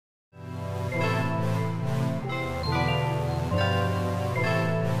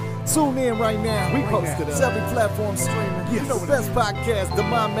Tune in right now. We posted up. Every platform streaming. Yes. You know, best podcast, The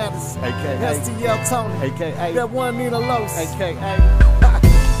Mind Matters. A.K.A. STL Tony. A.K.A. That one Nina Los.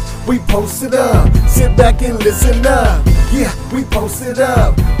 A.K.A. We posted up. Sit back and listen up. Yeah, we posted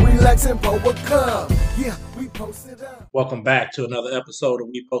up. Relax and pour a cup. Yeah, we posted up. Welcome back to another episode of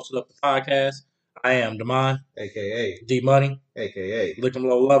We Posted Up the Podcast. I am Demond, A.K.A. D-Money, A.K.A. Lick 'em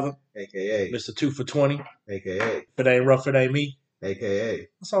Low Lover, A.K.A. Mr. 2 for 20. A.K.A. If it ain't rough, it ain't me. A.K.A.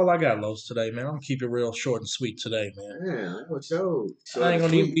 That's all I got, Los, today, man. I'm going to keep it real short and sweet today, man. Yeah, what show? I ain't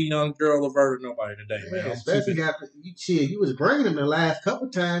going to even be young girl averted nobody today, man. Yeah, especially after you was bringing them the last couple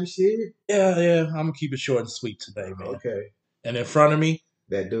times, shit. Yeah. I'm going to keep it short and sweet today, man. Okay. And in front of me,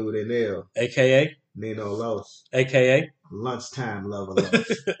 that dude in there. A.K.A. Nino Los. A.K.A. Lunchtime lover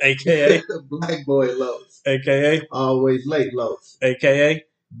Los. A.K.A. Black boy Los. A.K.A. Always late Los. A.K.A.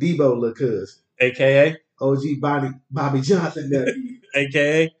 Debo Lil Cuz. A.K.A. OG Bobby Johnson nephew.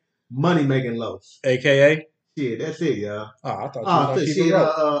 A.K.A. Money making Los. A.K.A. Shit, that's it, y'all. Oh, I thought you were going to keep it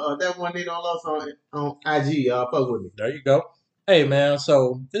real. That one Nino Los on IG, y'all. Fuck with me. There you go. Hey, man,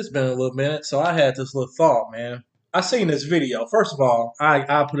 so it's been a little minute, so I had this little thought, man. I seen this video. First of all,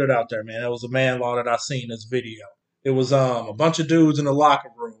 I put it out there, man. It was a man law that I seen this video. It was a bunch of dudes in the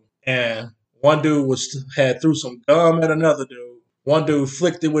locker room, and one dude had threw some gum at another dude. One dude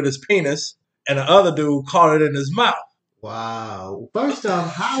flicked it with his penis, and the other dude caught it in his mouth. Wow. First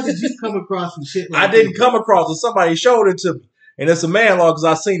off, how did you come across some shit like that? I didn't come across it. Somebody showed it to me. And it's a man law because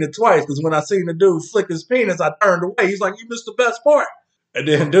I seen it twice. Because when I seen the dude flick his penis, I turned away. He's like, "You missed the best part." And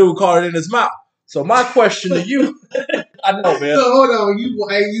then dude caught it in his mouth. So my question to you, I know, man. So hold on,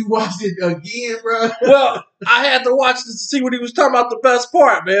 you watched it again, bro? Well, I had to watch this to see what he was talking about, the best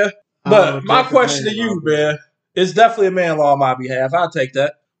part, man. But my question to you, man, it's definitely a man law on my behalf. I'll take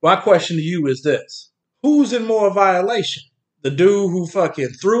that. My question to you is this. Who's in more violation? The dude who fucking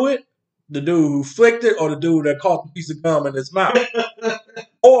threw it, the dude who flicked it, or the dude that caught the piece of gum in his mouth?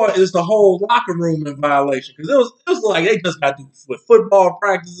 Or is the whole locker room in violation? Because it was like they just got to with football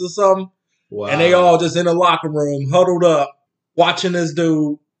practice or something. Wow. And they all just in the locker room, huddled up, watching this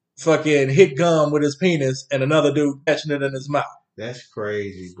dude fucking hit gum with his penis and another dude catching it in his mouth. That's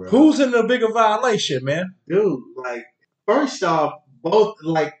crazy, bro. Who's in the bigger violation, man? Dude, like, first off,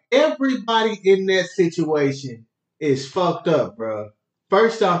 everybody in that situation is fucked up, bro.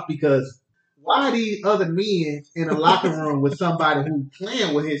 First off, because why are these other men in a locker room with somebody who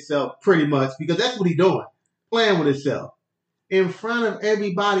playing with himself pretty much? Because that's what he doing, playing with himself in front of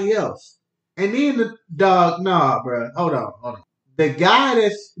everybody else. And then the dog, nah, bro. Hold on. The guy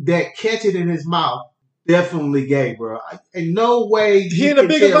that catch it in his mouth definitely gay, bro. In no way. He in a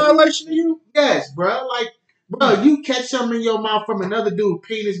bigger violation than you? Yes, bro. Like, bro, you catch something in your mouth from another dude's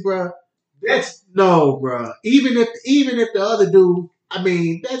penis, bro. That's no, bro. Even if the other dude, I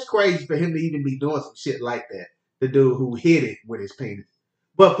mean, that's crazy for him to even be doing some shit like that. The dude who hit it with his penis.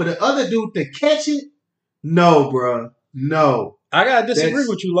 But for the other dude to catch it, no, bro. No. I gotta disagree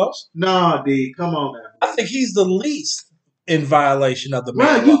with you, Los. Nah, D, come on now. I think he's the least in violation of the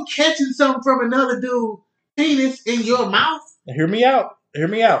man. Bro, you catching something from another dude's penis in your mouth? Hear me out.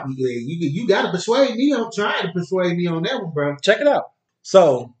 You gotta persuade me. I'm trying to persuade me on that one, bro. Check it out.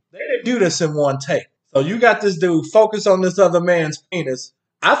 So they didn't do this in one take. So you got this dude focused on this other man's penis.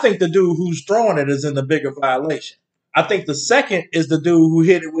 I think the dude who's throwing it is in the bigger violation. I think the second is the dude who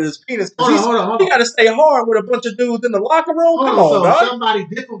hit it with his penis. Hold on. He got to stay hard with a bunch of dudes in the locker room. Come on, so dog. Somebody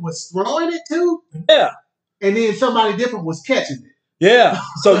different was throwing it too? Yeah. And then somebody different was catching it. Yeah.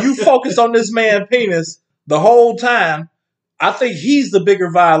 So you focus on this man's penis the whole time. I think he's the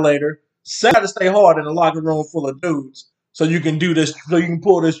bigger violator. So got to stay hard in a locker room full of dudes so you can do this, so you can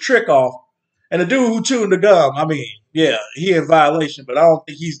pull this trick off. And the dude who chewing the gum, I mean, yeah, he in violation, but I don't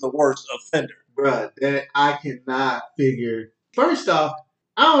think he's the worst offender. Bruh, that I cannot figure. First off,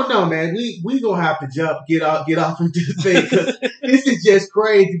 I don't know, man. We gonna have to get off of this thing because this is just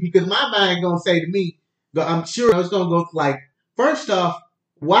crazy. Because my mind gonna say to me, I'm sure it's gonna go like, first off,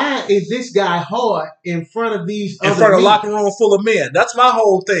 why is this guy hard in front of these in front of a locker room full of men? That's my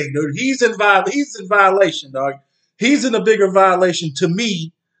whole thing, dude. He's in violation, dog. He's in a bigger violation to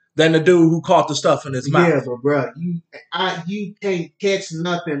me than the dude who caught the stuff in his mouth. Yeah, but bro, you can't catch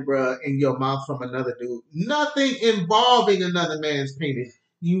nothing, bro, in your mouth from another dude. Nothing involving another man's penis.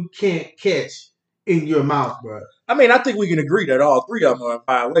 You can't catch in your mouth, bro. I mean, I think we can agree that all three of them are in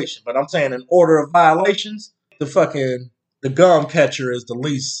violation. But I'm saying in order of violations, the gum catcher is the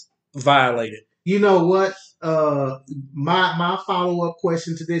least violated. You know what? My follow-up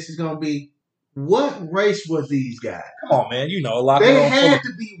question to this is gonna be, what race was these guys? Come on, man. You know, a locker room room full of,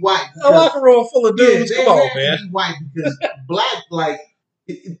 to be white. A locker room full of dudes. Come on, man. To be white because black, like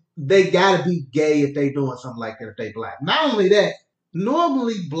they gotta be gay if they doing something like that if they black. Not only that,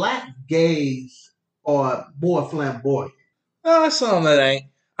 normally black gays are more flamboyant. No, some that ain't.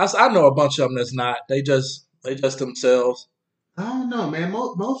 I know a bunch of them that's not. They just themselves. I don't know, man.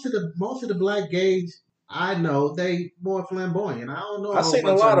 Most of the black gays I know, they more flamboyant. I don't know. I've seen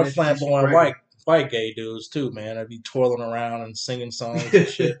a lot of flamboyant white gay dudes too, man. They be twirling around and singing songs and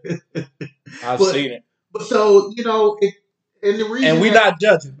shit. I've seen it. But so and the reason, and we're not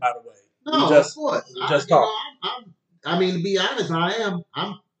judging, by the way. No, of course. We just talk. I mean, to be honest, I'm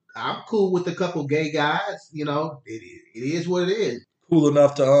cool with a couple gay guys. It is what it is. Cool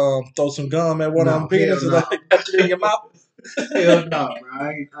enough to throw some gum at one of them penis and catch it in your mouth. Hell no, bro.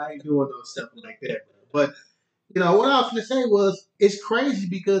 I ain't doing no stuff like that, bro. But what I was gonna say was, it's crazy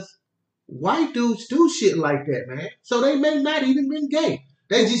because white dudes do shit like that, man. So they may not even been gay.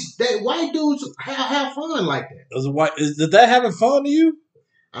 White dudes have fun like that. Did that having fun to you?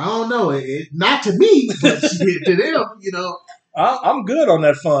 I don't know. Not to me, but to them, I'm good on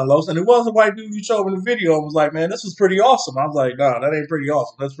that fun, Los. And it was a white dude you showed me the video and was like, man, this was pretty awesome. I was like, no, that ain't pretty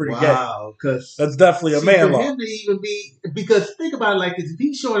awesome. That's pretty gay. Wow, because that's definitely a man law. For him to even be, because think about it like this: if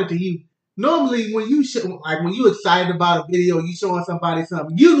he's showing it to you, normally when you when you excited about a video, you showing somebody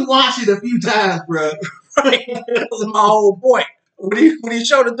something, you watch it a few times, bro. Right? That was my whole point. When he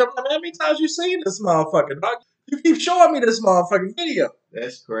showed it to me, how many times you seen this motherfucker, dog? You keep showing me this motherfucking video.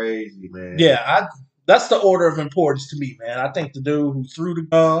 That's crazy, man. Yeah, that's the order of importance to me, man. I think the dude who threw the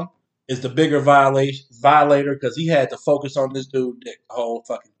gum is the bigger violator because he had to focus on this dude's dick the whole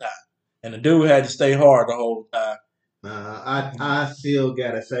fucking time. And the dude had to stay hard the whole time. I still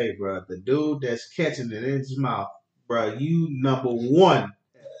gotta say, bro, the dude that's catching it in his mouth, bro, you number one.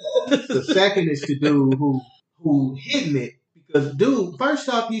 The second is the dude who hitting it. Because, dude, first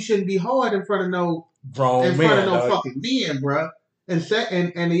off, you shouldn't be hard in front of no fucking men, bro. And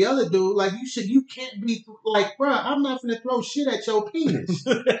the other dude, like, you can't be like, bro, I'm not gonna throw shit at your penis.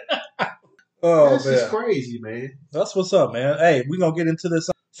 That's just crazy, man. That's what's up, man. Hey, we're gonna get into this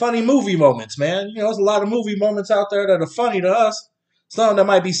funny movie moments, man. There's a lot of movie moments out there that are funny to us. Some that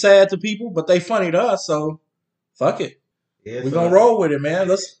might be sad to people, but they funny to us, so fuck it. Yes, we're gonna roll with it, man.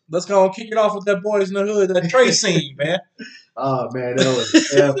 Let's go and kick it off with that Boys in the Hood, that Trey scene, man. Oh man, that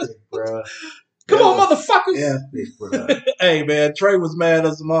was epic, bro. Come on, motherfuckers! Epic, bro. Hey, man, Trey was mad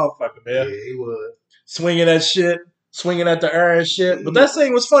as a motherfucker, man. Yeah, he was. Swinging that shit, swinging at the air and shit. But that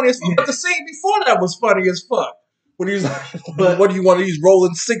scene was funny as fuck. But the scene before that was funny as fuck. When he was like, but what do you want to use,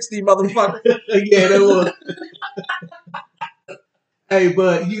 rolling 60, motherfucker? Yeah, that was. Hey,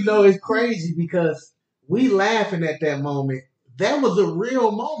 but it's crazy because we laughing at that moment. That was a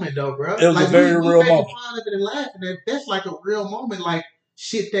real moment, though, bro. It was a very real moment. Fun of it and laughing at that's like a real moment, like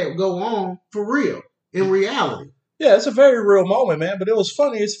shit that go on for real in reality. Yeah, it's a very real moment, man. But it was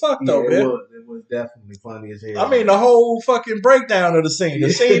funny as fuck, though, man. It was definitely funny as hell. I mean, the whole fucking breakdown of the scene.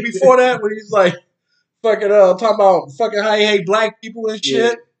 The scene before that, when he's like, fucking talking about fucking how he hate black people and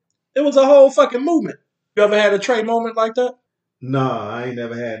shit. Yeah. It was a whole fucking movement. You ever had a Trey moment like that? No, I ain't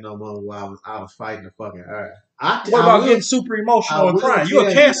never had no moment where I was fighting the fucking earth. What about getting super emotional and crying? You're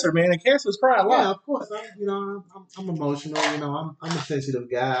a Cancer, man, and Cancers cry a lot. Yeah, of course. I'm emotional. I'm a sensitive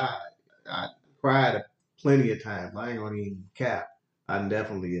guy. I cried plenty of times. I ain't gonna even cap. I'm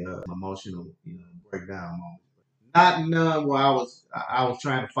definitely emotional, breakdown moment. Not none where I was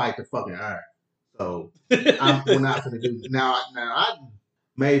trying to fight the fucking earth. So we're not gonna do that. Now I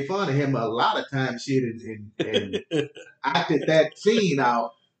made fun of him a lot of times, shit, and acted that scene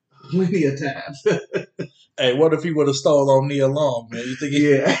out plenty of times. Hey, what if he would have stole on Nia Long, man? You think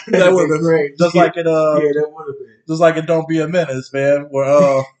that would have been great? Just like it, that would have been. Just like it, Don't Be a Menace, man.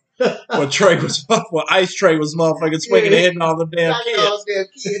 Where Ice Tray was motherfucking swinging and hitting all the damn kids,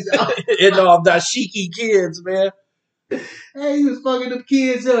 hitting all dashiki kids, man. Hey, he was fucking them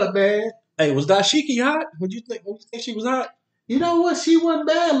kids up, man. Hey, was dashiki hot? Would you think she was hot? You know what? She wasn't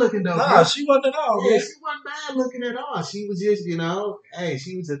bad looking though. Nah, she wasn't at all. Yeah, man. she wasn't bad looking at all. She was just, hey,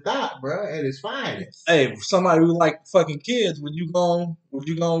 she was a thought, bro, at its finest. Hey, somebody who like fucking kids, would you go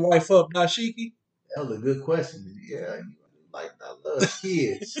wife up dashiki? That was a good question. Yeah, I love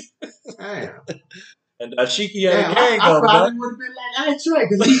kids. Damn. And dashiki had a gang I up, probably would have been like, I tried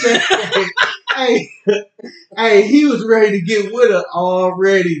because hey, he was ready to get with her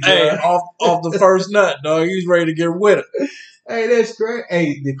already, bro. Hey, off the first nut, dog. He was ready to get with her. Hey, that's great.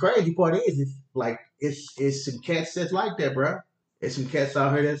 Hey, the crazy part is, it's some cats that's like that, bro. There's some cats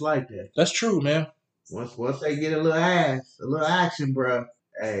out here that's like that. That's true, man. Once they get a little ass, a little action, bro.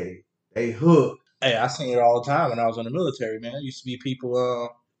 Hey, they hook. Hey, I seen it all the time when I was in the military, man. There used to be people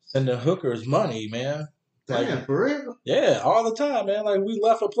sending hookers money, man. Damn, for real? Yeah, all the time, man. Like we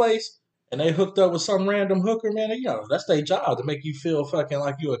left a place and they hooked up with some random hooker, man. And, that's their job to make you feel fucking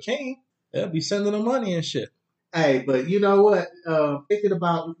like you a king. They'll be sending them money and shit. Hey, but you know what? Thinking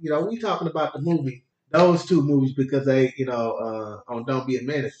about, we talking about the movie, those two movies, because they, on Don't Be a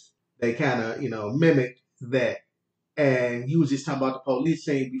Menace, they kind of, mimicked that. And you was just talking about the police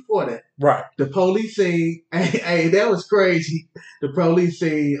scene before that. Right. The police scene, hey, that was crazy. The police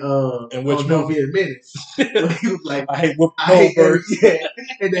scene in which on Don't Be a Menace. He was like, I hate Whoopi Goldberg. Yeah,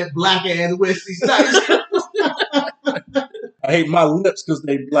 and that black ass Wesley Snipes. I hate my lips because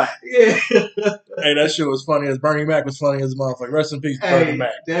they black. Yeah. Hey, that shit was funny as Bernie Mac was funny as a motherfucker. Rest in peace, Bernie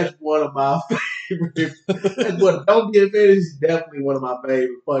Mac. That's one of my favorite. Don't Be a Menace is definitely one of my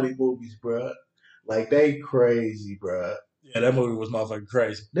favorite funny movies, bro. Like, they crazy, bro. Yeah, that movie was motherfucking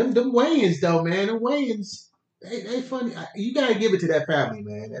crazy. Them Wayans, though, man. The Wayans, they funny. You gotta give it to that family,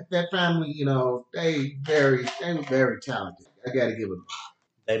 man. That family, they were very talented. I gotta give it.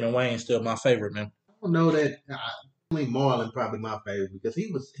 Damon Wayne's still my favorite, man. I don't know that. Only Marlon probably my favorite because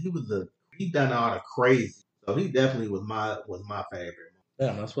he done all the crazy. So he definitely was my favorite.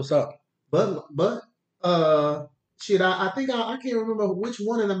 Yeah, that's what's up. But shit, I think I can't remember which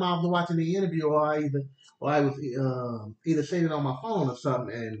one of them I was watching the interview or I was either saying it on my phone or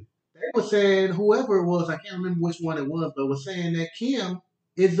something, and they were saying whoever it was, I can't remember which one it was, but was saying that Kim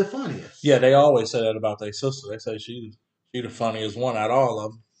is the funniest. Yeah, they always say that about their sister. They say she the funniest one out of all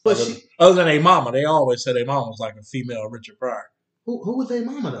of them. But other than their mama, they always say their mama was like a female Richard Pryor. Who was their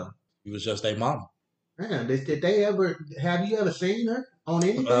mama though? He was just their mama. Man, have you ever seen her on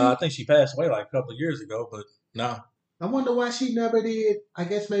anything? I think she passed away like a couple of years ago, but no. I wonder why she never did. I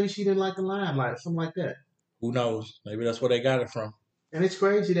guess maybe she didn't like the limelight or something like that. Who knows? Maybe that's where they got it from. And it's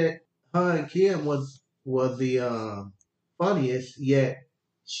crazy that her and Kim was the funniest, yet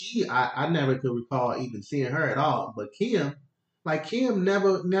I never could recall even seeing her at all. But Kim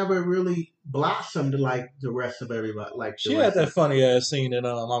never really blossomed like the rest of everybody. Like she had that funny ass scene in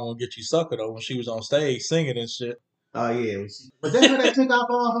I'm Gonna Get You Sucker though when she was on stage singing and shit. Oh yeah, but that's when they took off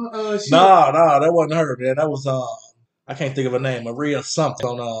all her shit. No, that wasn't her, man. That was I can't think of her name, Maria something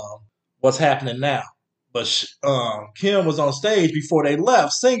on What's Happening Now. But Kim was on stage before they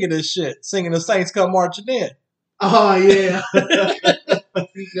left singing this shit, singing The Saints Come Marching In. Oh yeah.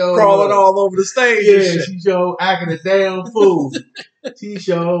 Crawling all over the stage. Yeah, she sure acting a damn fool. She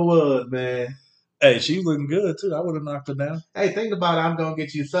sure was, man. Hey, she was looking good too. I would have knocked her down. Hey, think about I'm Gonna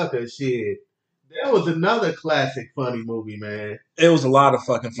Get You Sucker shit. That was another classic funny movie, man. It was a lot of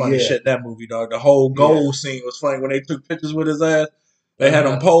fucking funny shit in that movie, dog. The whole gold scene was funny when they took pictures with his ass. They had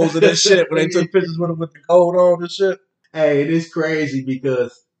him posing and shit when they took pictures with him with the gold on and shit. Hey, it is crazy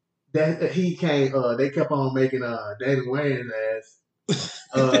because he came. They kept on making David Wayne's ass.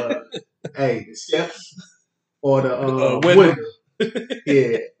 Hey, the steps or the window.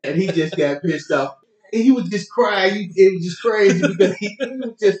 Yeah, and he just got pissed off. And he was just crying. It was just crazy because he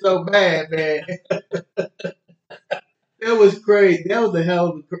was just so bad, man. That was crazy. That was a hell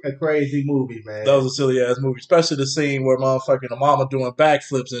of a crazy movie, man. That was a silly ass movie, especially the scene where motherfucking the mama doing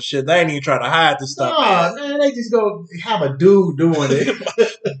backflips and shit. They ain't even trying to hide this stuff. Nah, man, they just go have a dude doing it.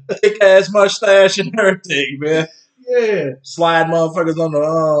 Thick ass mustache and everything, man. Yeah, slide motherfuckers on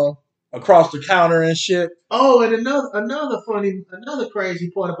the across the counter and shit. Oh, and another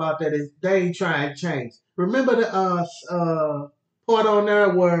crazy part about that is they ain't trying to change. Remember the part on there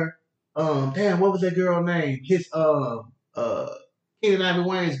where damn, what was that girl name? His Keenen Ivory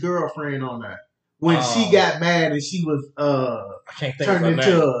Wayans' girlfriend on there. When she got mad and she was I can't think turned of her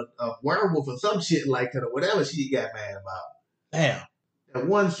into name. a werewolf or some shit like that or whatever she got mad about. Damn. That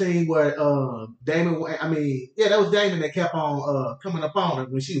one scene where that was Damon that kept on coming up on her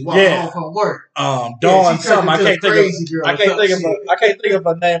when she was walking home from work. Dawn something. I can't think of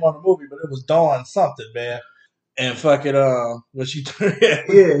her name on the movie, but it was Dawn something, man. And fucking when she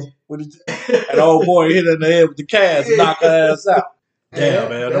an old boy hit her in the head with the cast and knocked her ass out. Damn,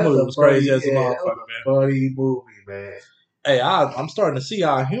 man, that movie was crazy as a motherfucker, man. Funny movie, man. Hey, I'm starting to see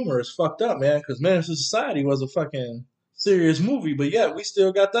our humor is fucked up, man, because Menace to Society was a fucking serious movie, but yeah, we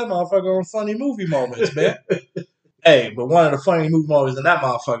still got that motherfucker on funny movie moments, man. Hey, but one of the funny movie moments in that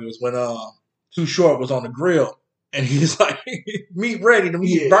motherfucker was when Too Short was on the grill and he's like, meat ready, the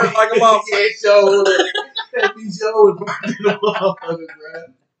meat burnt like a motherfucker. That show was burnt in the motherfucker, bro.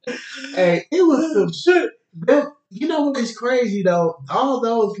 Hey, it was some shit. You know what is crazy though? All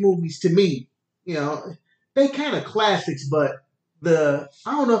those movies to me, they kind of classics, but I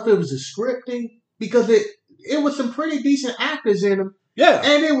don't know if it was the scripting because it was some pretty decent actors in them. Yeah.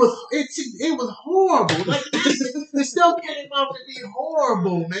 And it was horrible. Like, it still came out to be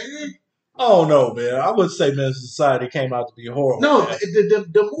horrible, man. Oh no, man. I would say Menace to Society came out to be horrible. No, man.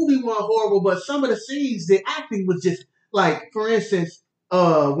 the movie wasn't horrible, but some of the scenes, the acting was just like, for instance,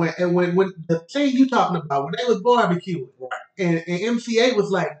 when the thing you talking about when they was barbecuing, and MCA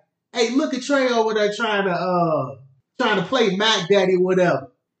was like, "Hey, look at Trey over there trying to play Mac Daddy or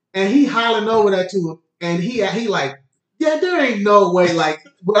whatever," and he hollering over there to him, and he like, yeah, there ain't no way, like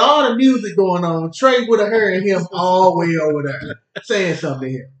with all the music going on, Trey would have heard him all the way over there saying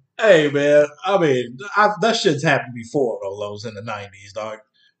something to him. Hey, man. I mean, that shit's happened before, though, Lowe's in the 90s, dog.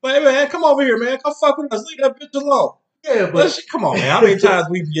 But, hey, man, come over here, man. Come fuck with us. Leave that bitch alone. Yeah, but Come on, man. How many times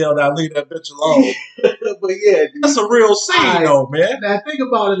we've yelled out, leave that bitch alone? but yeah, dude, That's a real scene, though, man. now think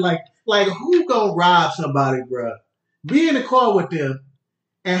about it, like who gonna rob somebody, bro? Be in the car with them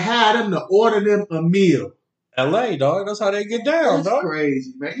and have them to order them a meal. LA, dog. That's how they get down, That's dog.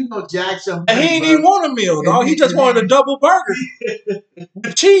 crazy, man. You gonna jack somebody? And he ain't even want a meal, dog. He just wanted a double burger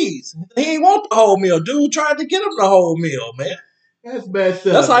with cheese. He ain't want the whole meal. Dude tried to get him the whole meal, man. That's messed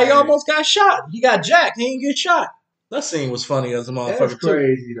up. That's how he man. almost got shot. He got jacked. He didn't get shot. That scene was funny as a motherfucker, That's too.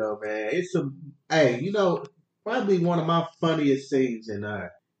 crazy though, man. It's hey, probably one of my funniest scenes in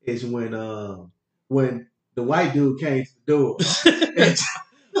there is when the white dude came to the door.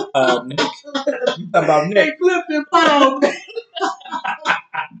 Nick. You talking about They Nick? flipped him out, man.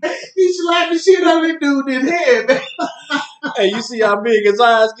 He slapped the shit out of that dude in his head, man. Hey, you see how big his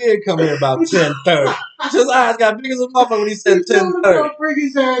eyes get? Come here about 10:30. His eyes got big as a motherfucker when he said He told him 10:30. to bring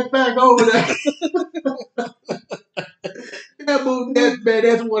his ass back over there. That movie,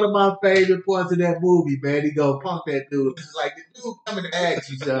 that's one of my favorite parts of that movie, man. He go punk that dude. It's like the dude coming to ask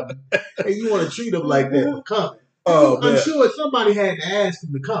you something, and you want to treat him like that for coming. Oh, I'm man. sure somebody had to ask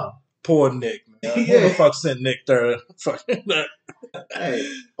him to come. Poor Nick, man. Who Yeah. the fuck sent Nick there?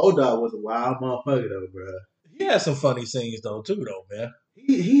 Hey, O-Dog was a wild motherfucker though, bro. He had some funny scenes, though, too, though, man.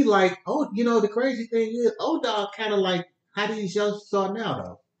 He like, the crazy thing is, O-Dog kind of like how these youngsters are now,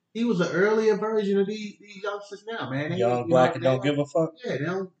 though. He was an earlier version of these youngsters now, man. Young, black, and don't give a fuck. Yeah,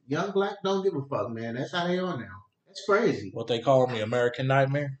 young black don't give a fuck, man. That's how they are now. That's crazy. What they call him, the American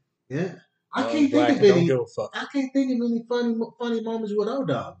Nightmare. Yeah, I Young, can't black, think and of don't any. give a fuck. I can't think of any funny moments with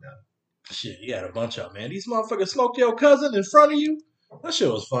O-Dog though. Shit, he had a bunch of them, man. These motherfuckers smoke your cousin in front of you. That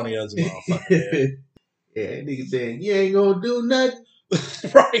shit was funny as a motherfucker, man. Yeah, that nigga saying you ain't gonna do nothing.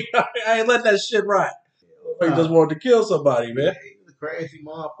 Right? I ain't letting that shit ride. He just wanted to kill somebody, man. Yeah, he was a crazy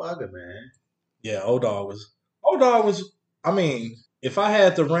motherfucker, man. Yeah, O-Dog was. I mean, if I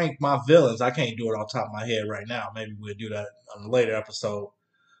had to rank my villains, I can't do it off the top of my head right now. Maybe we'll do that on a later episode.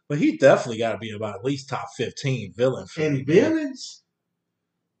 But he definitely got to be about at least top 15 villain for me. And villains?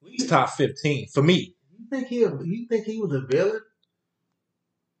 At least top 15 for me. You think he was a villain?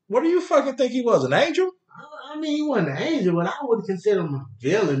 What do you fucking think he was, an angel? I mean, he wasn't an angel, but I wouldn't consider him a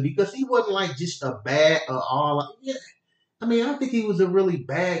villain because he wasn't like just a bad all. Yeah. I mean, I don't think he was a really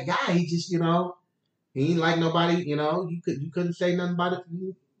bad guy. He just, he ain't like nobody. You couldn't say nothing about it.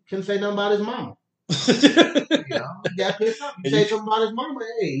 You couldn't say nothing about his mama. You got pissed off. You say something about his mama.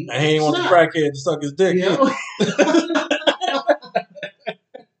 Hey, And he ain't want the crackhead to suck his dick.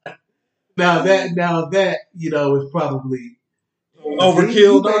 Now that is probably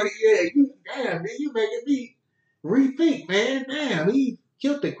Overkill, dog. Damn, man, you making me rethink, man. Damn, he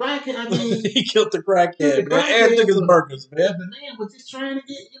killed the crackhead. I mean, He killed the crackhead, man. crackhead, And took his burgers, man. the man was just trying to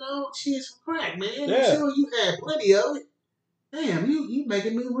get, shit some crack, man. Yeah. I'm sure you had plenty of it. Damn, you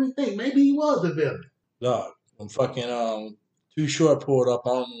making me rethink. Maybe he was a villain. Dog, when fucking Too Short pulled up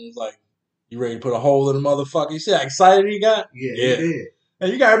on him and was like, you ready to put a hole in the motherfucker? You see how excited he got? Yeah, Yeah. he did.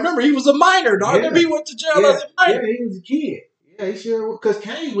 And you gotta remember, he was a minor, dog. Yeah. Remember, he went to jail as a minor. Yeah, he was a kid. Yeah, he sure because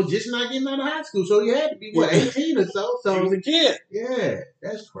Kane was just not getting out of high school, so he had to be 18 or so. He was So a kid. yeah,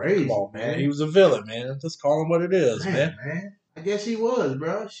 that's crazy. Come on, man. He was a villain, man. Just call him what it is, man. Man. I guess he was,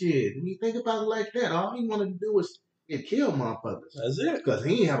 bro. Shit, when you think about it like that, all he wanted to do was kill motherfuckers. That's it. Because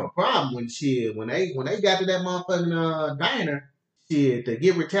he didn't have a problem when they got to that motherfucking diner, shit, to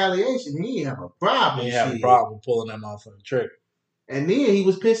get retaliation, he didn't have a problem. He didn't have a shit. problem pulling that motherfucking trigger. And then he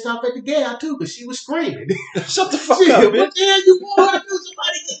was pissed off at the gal too, because she was screaming. Shut the fuck Shit, up, what bitch. the hell you want her to do?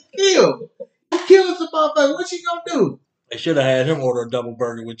 Somebody get killed. You killing some motherfucker. What she gonna do? They should have had him order a double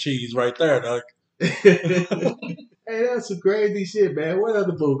burger with cheese right there, dog. Hey, that's some crazy shit, man. What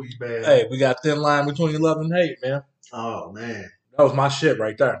other movies, man? Hey, we got Thin Line Between Love and Hate, man. Oh, man. That was my shit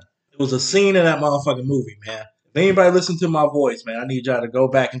right there. It was a scene in that motherfucking movie, man. If anybody listen to my voice, man, I need y'all to go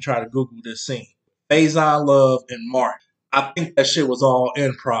back and try to Google this scene. Faison Love and Martin. I think that shit was all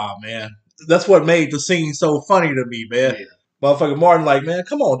improv, man. That's what made the scene so funny to me, man. Yeah. Motherfucking Martin like, man,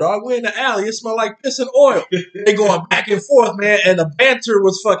 come on, dog. We're in the alley. It smell like piss and oil. They going back and forth, man. And the banter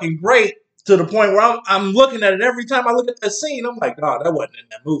was fucking great. to the point where I'm looking at it every time I look at that scene. I'm like, oh, that wasn't in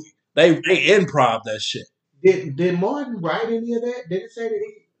that movie. They improv that shit. Did Martin write any of that? Did it say that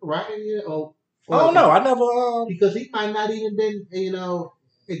he write any of it? Or Oh no, I never. Because he might not even been,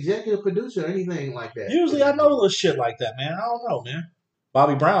 executive producer or anything like that. Usually I know little shit like that, man. I don't know, man.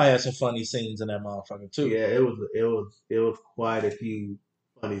 Bobby Brown had some funny scenes in that motherfucker too. Yeah, it was quite a few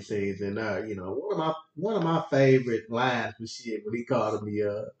funny scenes in there. One of my favorite lines was shit when he called him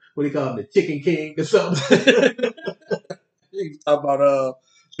the Chicken King or something. He was talking about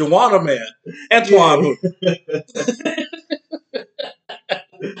Juwanna Man, Antoine.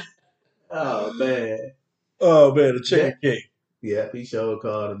 Oh man, the Chicken King. Yeah, he sure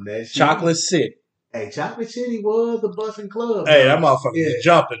called him that shit. Chocolate City. Hey, Chocolate City was the busting club. Hey, that motherfucker was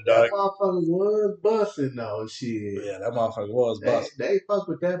jumping, dog. That motherfucker was busting, though, shit. Yeah, that motherfucker was busting. They fuck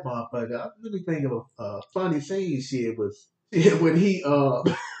with that motherfucker. Let me think of a funny scene. Shit was when he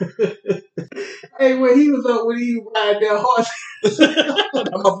hey, when he was riding that horse. That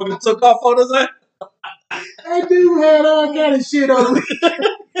motherfucker took off on his ass. That dude had all kind of shit on him.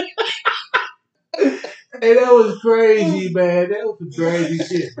 Hey, that was crazy, man. That was some crazy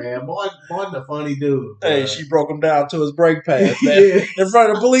shit, man. Martin a funny dude. Bro. Hey, she broke him down to his brake pads, man. Yeah. In front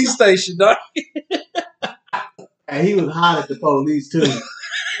of the police station, dog. And he was hot at the police, too.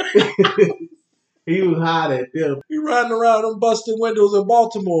 He was hot at them. He riding around them busted windows in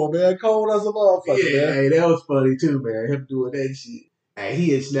Baltimore, man. Cold as a motherfucker, man. Hey, that was funny, too, man. Him doing that shit. Hey, he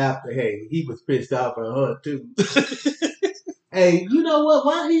had snapped her. Hey, he was pissed off at her, too. Hey, you know what?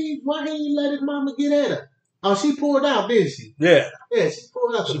 Why he let his mama get at her? Oh, she pulled out, didn't she? Yeah. Yeah, she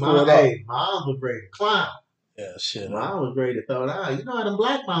pulled out. Mom was ready to clown. Yeah, shit. Mom was ready to throw it out. You know how them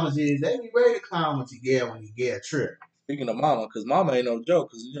black mamas is. They be ready to clown when you get a trip. Speaking of mama, because mama ain't no joke,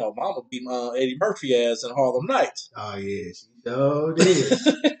 because, mama beat Eddie Murphy ass in Harlem Nights. Oh, yeah, she sure did.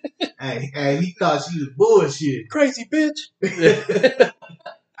 hey, he thought she was bullshit. Crazy bitch.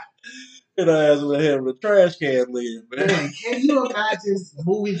 Hit her ass with him with a trash can lid, man. Can you imagine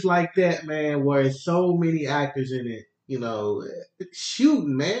movies like that, man, where it's so many actors in it,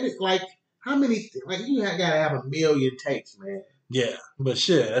 shooting, man? It's like, how many, you gotta have a million takes, man. Yeah, but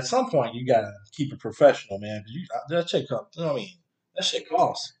shit, at some point you gotta keep it professional, man. That shit costs, that shit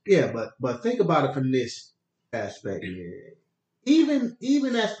costs. Yeah, but think about it from this aspect, man. Even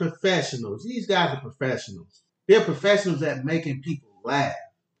as professionals, these guys are professionals. They're professionals at making people laugh.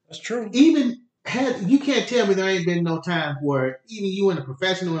 That's true. You can't tell me there ain't been no time where even you in a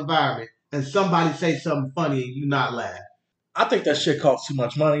professional environment and somebody say something funny and you not laugh. I think that shit costs too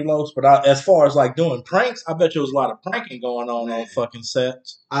much money, Los. But as far as like doing pranks, I bet there was a lot of pranking going on fucking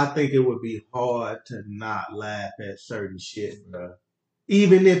sets. I think it would be hard to not laugh at certain shit, bro.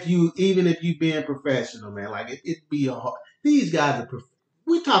 Even if you being professional, man, like it'd be hard. These guys are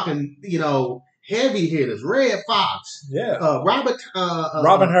we talking, heavy hitters. Red Fox. Yeah. Robin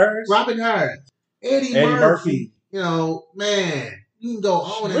Hurst. Eddie Murphy. Man. You can go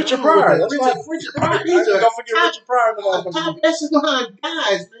on and Richard on. Pryor. Richard Pryor. These are don't forget Richard Pryor. Top echelon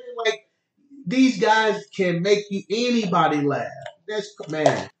guys, man. Like, these guys can make anybody laugh.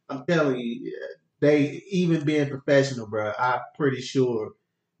 Man, I'm telling you, they, even being professional, bro, I'm pretty sure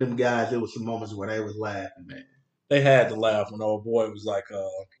them guys, there was some moments where they was laughing, man. They had to laugh when old boy was like,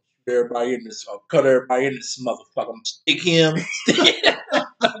 everybody in this, cut everybody in this motherfucker. I'm stick him.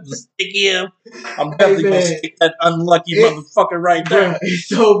 I'm stick him. I'm definitely gonna stick that unlucky motherfucker right there. It's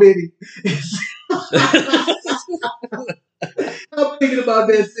so many. I'm thinking about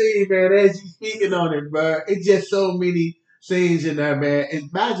that scene, man, as you speaking on it, bro. It's just so many scenes in there, man.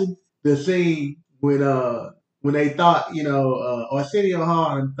 Imagine the scene when they thought, Arsenio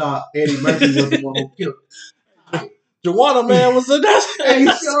Hall thought Eddie Murphy was the one who killed him. Juwanna Man was in that. Hey,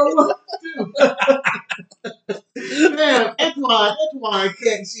 so was too. Man, Antoine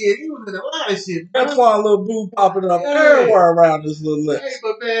can't shit. He was in a lot of shit. Bro. Antoine little boo popping up everywhere around this little lips. Hey,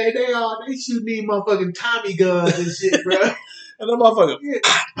 but man, they shooting these motherfucking Tommy guns and shit, bro. And the motherfucker.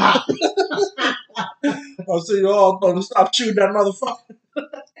 I'll see you all going to stop shooting that motherfucker.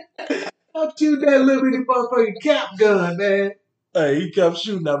 Stop shooting that little bitty motherfucking cap gun, man. Hey, he kept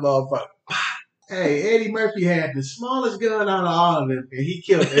shooting that motherfucker. Hey, Eddie Murphy had the smallest gun out of all of them, and he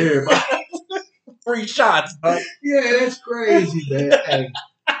killed everybody. 3 shots, bro. Yeah, that's crazy, man. Hey,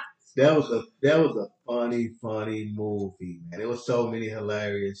 that was a funny movie, man. There was so many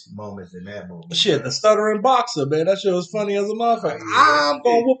hilarious moments in that movie. Shit, the stuttering boxer, man. That shit was funny as a motherfucker. I'm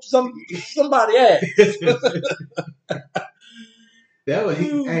gonna whoop somebody ass. That was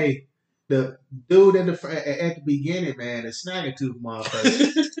hey, the dude at the beginning, man, the Snaggletooth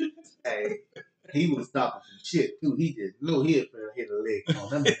motherfucker. Hey, he was talking some shit too. He just knew he had hit a leg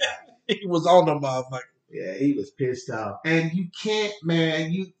on him. He was on the motherfucker. Yeah, he was pissed off. And you can't,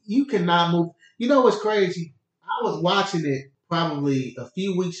 man, you cannot move. You know what's crazy? I was watching it probably a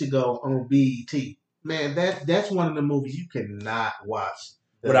few weeks ago on BET. Man, that's one of the movies you cannot watch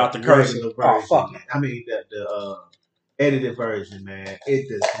without the cursing. Oh, fuck it. I mean, the edited version, man. It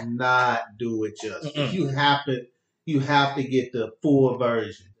does not do it justice. Mm-mm. You have to get the full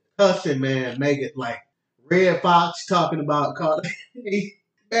version. Cussing, man, make it like Red Fox talking about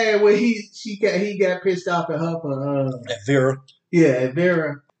man, when he got pissed off at her for at Vera. Yeah, at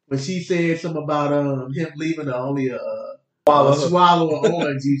Vera, when she said something about him leaving her only a swallow of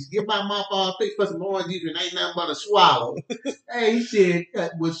orange juice. Give my mouth all thick for some orange juice and ain't nothing but a swallow. Hey, he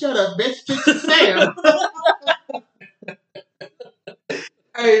said, well, shut up, bitch, fix it, Sam.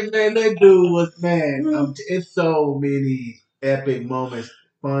 Hey, man, that dude was, man, it's so many epic moments.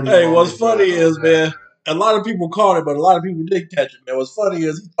 Funny hey, moments what's funny is, man, a lot of people caught it, but a lot of people didn't catch it, man. What's funny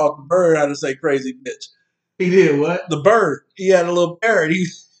is he taught the bird how to say crazy bitch. He did what? The bird. He had a little parrot. He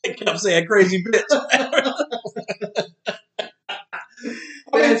kept saying crazy bitch.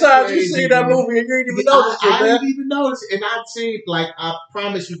 How many times you seen that movie and you didn't even notice it, man? I didn't even notice it. And I've seen, like, I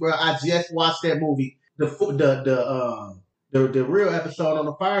promise you, bro, I just watched that movie. The real episode on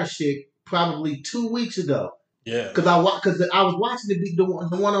the fire shit probably 2 weeks ago. Yeah. Because I was watching the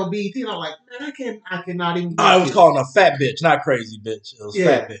one on BET and I'm like, man, I cannot even. I was calling a fat bitch, not crazy bitch. It was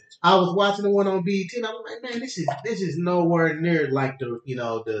fat bitch. I was watching the one on BET and I was like, man, this is nowhere near like the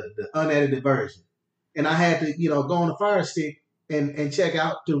unedited version. And I had to go on the Fire Stick and check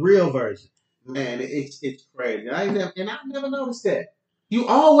out the real version. Man, it's crazy. I never noticed that. You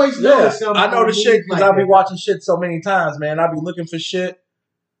always notice something. I know the shit because I be watching shit so many times, man. I be looking for shit.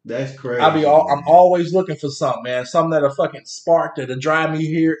 That's crazy. I'm always looking for something, man. Something that'll fucking spark that'll drive me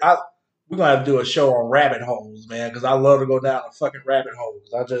here. We're gonna have to do a show on rabbit holes, man, because I love to go down a fucking rabbit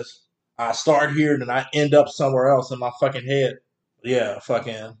holes. I start here and then I end up somewhere else in my fucking head. Yeah,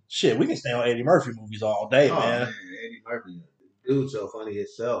 fucking shit. We can stay on Eddie Murphy movies all day, man. Eddie Murphy, dude's so funny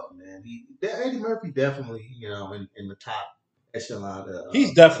himself, man. Eddie Murphy definitely, in the top echelon.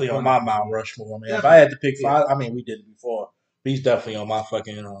 He's definitely on my Mount Rushmore, man. Definitely. If I had to pick 5, I mean, we did it before. He's definitely on my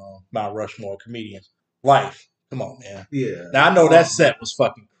fucking Mount Rushmore comedians. Life. Come on, man. Yeah. Now, I know that set was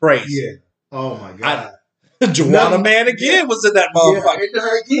fucking crazy. Yeah. Oh, my God. Joanna Man again was in that motherfucker.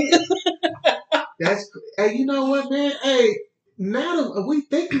 Yeah, hey, you know what, man? Hey, now that we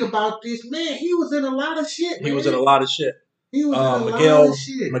thinking about this, man, he was in a lot of shit, man. He was in a lot of shit. He was in a lot of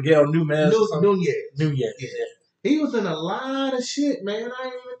shit. Miguel Nunez. Nunez. Yeah. He was in a lot of shit, man. I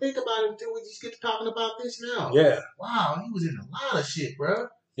didn't even think about it until we just get to talking about this now. Yeah. Wow, he was in a lot of shit, bro.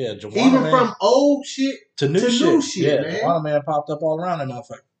 Yeah, Joanna Even Man, from old shit to new shit. Yeah, man. Joanna Man popped up all around that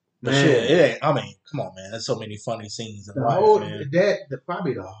motherfucker. But shit, it ain't. I mean, come on, man. There's so many funny scenes in life, man.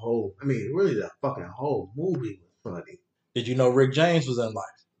 Probably the whole. I mean, really, the fucking whole movie was funny. Did you know Rick James was in Life?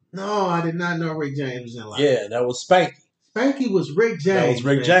 No, I did not know Rick James was in Life. Yeah, that was Spanky. Spanky was Rick James. That was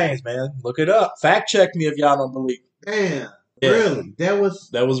Rick James, man. Look it up. Fact check me if y'all don't believe. Damn. Yeah. Really? That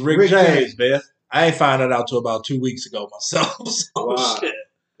was Rick James, man. I ain't found that out till about 2 weeks ago myself. So wow. Shit.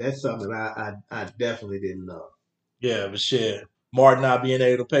 That's something I definitely didn't know. Yeah, but shit. Martin not being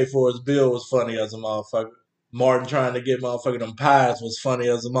able to pay for his bill was funny as a motherfucker. Martin trying to get motherfucking them pies was funny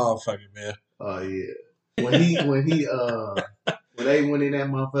as a motherfucker, man. Oh yeah. When they went in that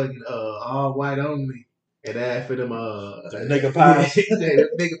motherfucking all white only and asked for them nigga pies. Them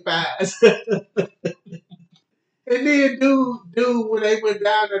nigga pies. And then dude, when they went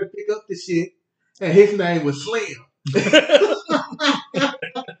down there to pick up the shit, and his name was Slim.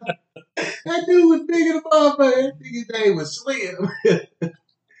 That dude was big in the motherfucker. His name was Slim.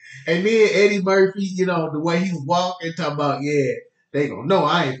 And then Eddie Murphy, the way he was walking, talking about, yeah, they gonna know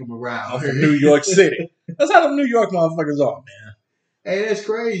I ain't from around. I'm from New York City. That's how them New York motherfuckers are, man. Hey, that's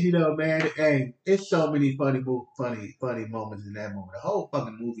crazy though, man. Hey, it's so many funny moments in that movie. The whole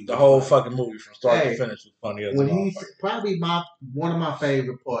fucking movie. The whole fucking movie from start to finish was funny as when probably one of my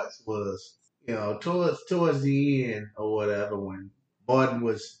favorite parts was, towards the end or whatever, when Martin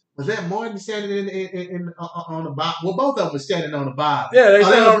was that Martin standing in on the bottom? Well, both of them were standing on the bottom. Yeah, they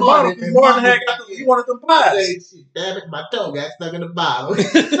standing on the bottom. Martin he wanted them pies. Damn it, my toe got stuck in the bottom.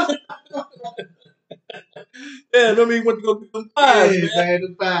 Yeah, let me went to go get them pies, man.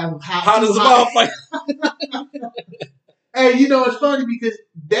 The pies was hot as a motherfucker. Hey, it's funny because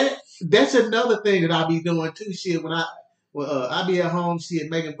that's another thing that I be doing too. Shit, when I be at home, shit,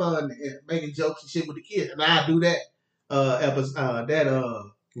 making fun, and making jokes and shit with the kids, and I do that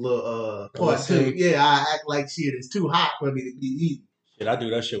little part too. Yeah, I act like shit is too hot for me to be eating. Shit, I do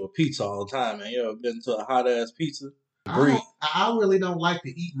that shit with pizza all the time, man. You ever been to a hot ass pizza? I really don't like to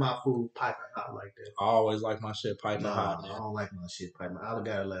eat my food piping hot like that. I always like my shit piping hot, man. I don't like my shit piping. I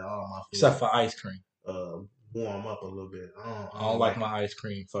gotta let all my food except for ice cream. Warm up a little bit. I don't like my ice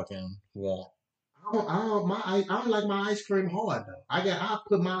cream fucking warm. I don't like my ice cream hard though. I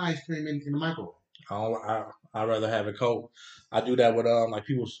put my ice cream in the microwave. I'd rather have it cold. I do that with like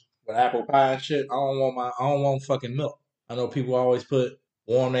people with apple pie and shit. I don't want fucking milk. I know people always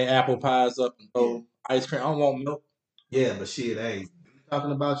warm their apple pies up and throw ice cream. I don't want milk. Yeah, but shit, hey,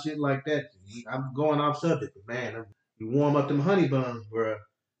 talking about shit like that, I'm going off subject, but man, you warm up them honey buns, bro.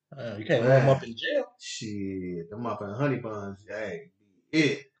 You can't warm up in jail. Shit, them up in honey buns, hey,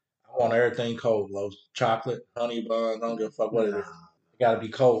 I want everything cold, low chocolate, honey buns. I don't give a fuck what it is. It gotta be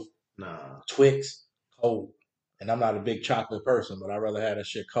cold. Twix, cold. And I'm not a big chocolate person, but I'd rather have that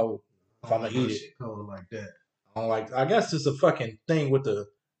shit cold if I'm gonna eat it. Shit cold like that. I guess it's a fucking thing with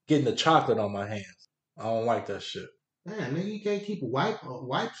getting the chocolate on my hands. I don't like that shit. Man, nigga, you can't keep wipe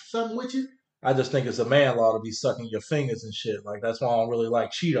something with you? I just think it's a man law to be sucking your fingers and shit. Like, that's why I don't really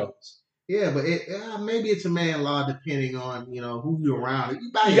like Cheetos. Yeah, but maybe it's a man law depending on, who you're around.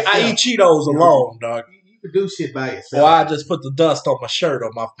 I eat Cheetos alone, dog. You can do shit by yourself. Or I just put the dust on my shirt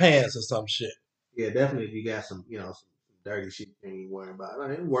or my pants or some shit. Yeah, definitely if you got some, some dirty shit you ain't worrying about.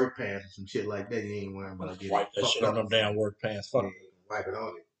 Work pants and some shit like that, you ain't worrying about. Wipe that shit on them damn work pants. Fuck it. Wipe it on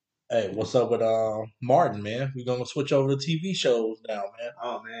it. Hey, what's up with Martin, man? We're gonna switch over to TV shows now, man.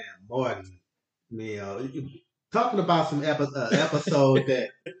 Oh man, Martin. Talking about some episode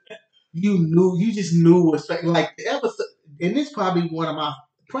that you just knew was like the episode, and this probably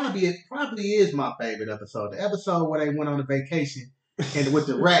probably is my favorite episode. The episode where they went on a vacation and with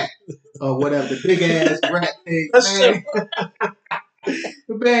the rat or whatever, the big ass rat thing.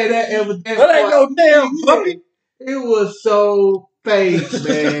 Man, that ain't no damn puppy. It was so fake,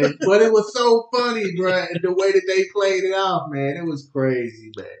 man, but it was so funny, bro. And the way that they played it off, man, it was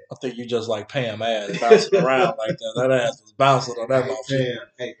crazy, man. I think you just like Pam ass bouncing around like that. That ass was bouncing on that motherfucker.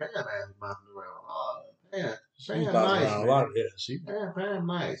 Hey, Pam ass was bouncing around. Oh, man, she's bouncing around a lot. Yeah, Pam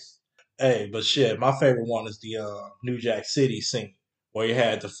nice. Hey, but shit, my favorite one is the New Jack City scene where you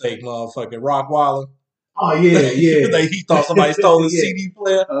had the fake motherfucking Rockwaller. Oh yeah. He thought somebody stole his CD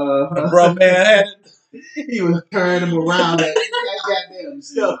player. The bro man had it. He was turning him around and goddamn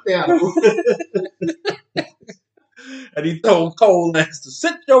stuffed animal. And he told Cole ass to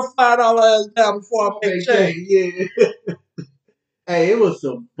sit your $5 ass down before I make change. Yeah. Hey, it was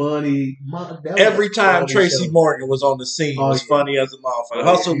some funny. Every time Tracy Morgan was on the scene was funny as a motherfucker.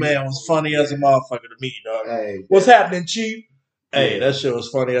 Hustle Man was funny as a motherfucker to me, dog. Hey, what's happening, Chief? Hey, that shit was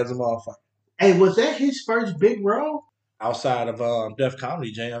funny as a motherfucker. Hey, was that his first big role? Outside of Def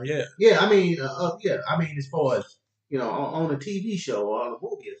Comedy Jam, yeah. Yeah, I mean, as far as on a TV show or on a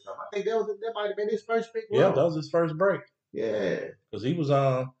movie or something, I think that might have been his first big role. Yeah, that was his first break. Yeah, because he was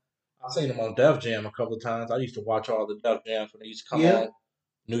I've seen him on Def Jam a couple of times. I used to watch all the Def Jams when they used to come on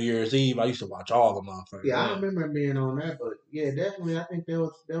New Year's Eve. I used to watch all the motherfuckers. Yeah, I remember him being on that, but yeah, definitely, I think that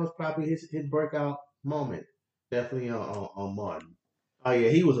was probably his breakout moment. Definitely on Martin. Oh yeah,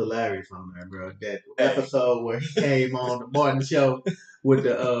 he was hilarious on there, bro. That episode where he came on the Martin show with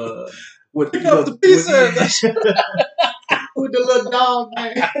the with the little dog,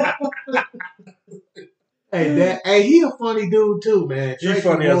 man. Hey, he a funny dude too, man. He's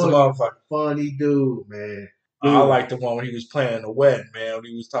funny as a motherfucker. Funny dude, man. I like the one when he was playing the wedding, man. When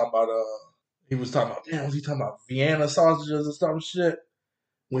he was talking about was he talking about Vienna sausages or some shit?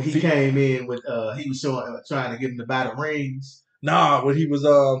 When he came in with he was trying to get him to buy the rings. Nah, when he was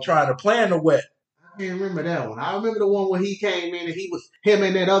trying to plan the wedding. I can't remember that one. I remember the one where he came in and he was him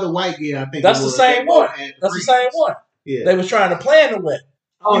and that other white guy. I think that's the same one. That's the same one. Yeah, they was trying to plan the wedding.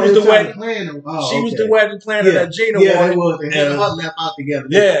 Oh, he was the wedding. She was the wedding planner that Gina wanted. Yeah, they was. They had left out together.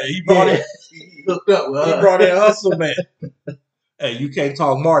 Yeah, he brought in. He hooked up with her. He brought in Hustle Man. Hey, you can't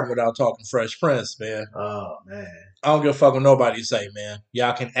talk Martin without talking Fresh Prince, man. Oh man, I don't give a fuck what nobody say, man.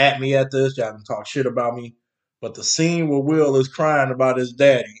 Y'all can at me at this. Y'all can talk shit about me. But the scene where Will is crying about his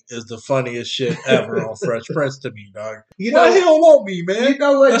daddy is the funniest shit ever on Fresh Prince to me, dog. He don't want me, man. You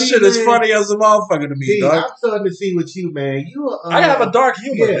know what? That shit is funny as a motherfucker to me, dog. I'm starting to see with you, man. I have a dark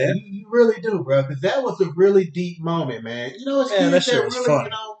humor, man. You really do, bro. Because that was a really deep moment, man. You know, it's that shit was really, fun.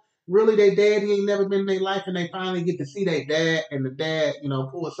 Really, their daddy ain't never been in their life, and they finally get to see their dad, and the dad,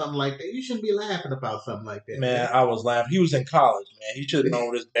 pull something like that. You shouldn't be laughing about something like that. Man, I was laughing. He was in college, man. He should have known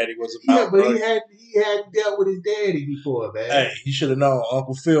what his daddy was about. Yeah, but he had dealt with his daddy before, man. Hey, he should have known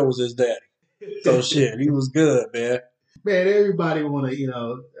Uncle Phil was his daddy. So shit, he was good, man. Man, everybody want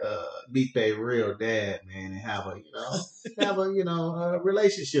to, meet their real dad, man, and have a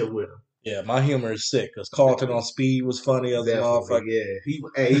relationship with him. Yeah, my humor is sick because Carlton on Speed was funny as a motherfucker. Yeah, he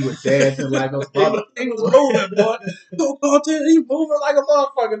was dancing like a motherfucker. He was moving, boy. Go Carlton, he moving like a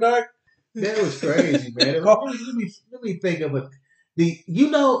motherfucker, dog. That was crazy, man. Let me think of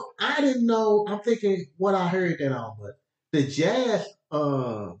I didn't know. I'm thinking what I heard that on, but the jazz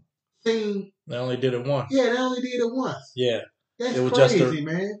thing. They only did it once. Yeah, they only did it once. Yeah. That's crazy,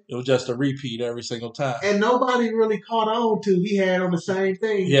 man. It was just a repeat every single time. And nobody really caught on to he had on the same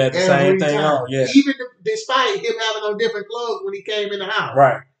thing. Yeah, the same thing on, yeah. Even despite him having on different clothes when he came in the house.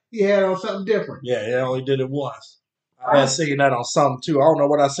 Right. He had on something different. Yeah, they only did it once. I had seen that on something too. I don't know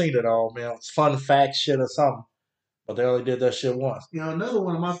what I seen it on, man. It's fun fact shit or something. But they only did that shit once. You know, another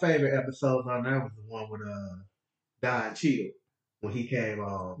one of my favorite episodes on there was the one with Don Cheadle. When he came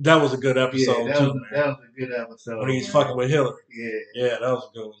on. That was a good episode, that too. That was a good episode. When he's fucking with Hillary. Yeah. Yeah, that was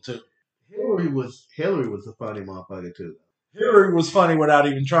a good one, too. Hillary was a funny motherfucker, too. Hillary was funny without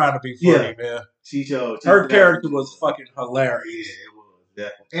even trying to be funny, man. Her character was fucking hilarious. Yeah, it was,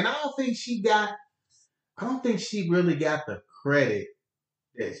 definitely. And I don't think she really got the credit.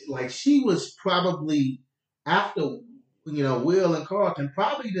 Like, she was probably, after, Will and Carlton,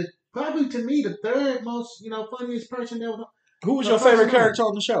 probably to me, the third most, funniest person that was. Who was your favorite character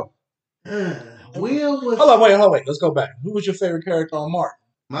on the show? Will was. Hold on, wait. Let's go back. Who was your favorite character on Martin?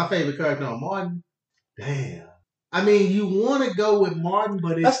 My favorite character on Martin? Damn. I mean, you want to go with Martin,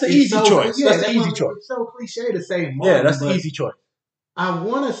 but that's the easy choice. Yeah, that's the easy choice. It's so cliche to say Martin. Yeah, that's the easy choice. I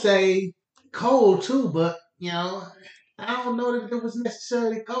want to say Cole, too, but, I don't know that it was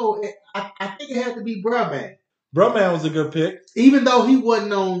necessarily Cole. I think it had to be Bruh-Man. Bruh-Man was a good pick. Even though he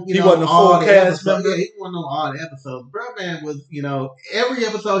wasn't on, he wasn't a full cast member. Yeah, he wasn't on all the episodes. Bruh-Man was, every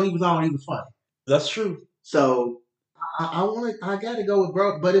episode he was on, he was funny. That's true. So I got to go with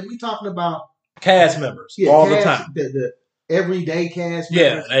Bro. But if we talking about cast members, all the time, the everyday cast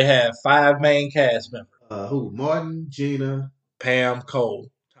members. Yeah, they have 5 main cast members. Who? Martin, Gina, Pam, Cole,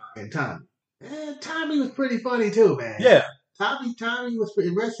 and Tommy. Tommy was pretty funny too, man. Yeah. Tommy was pretty.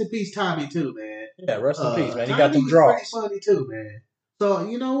 Rest in peace, Tommy too, man. Yeah, rest in peace, man. He Tommy got them draws. Pretty funny too, man. So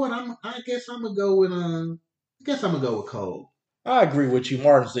you know what? I guess I'm gonna go with Cole. I agree with you.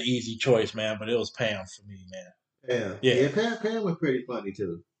 Martin's the easy choice, man, but it was Pam for me, man. Yeah. Pam was pretty funny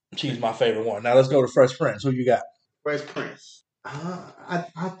too. She's my favorite one. Now let's go to Fresh Prince. Who you got? Fresh Prince. I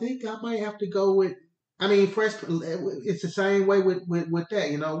think I might have to go with. I mean, Fresh. It's the same way with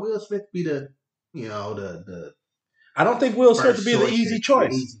that. Will Smith be the. I don't think Will Smith would be the easy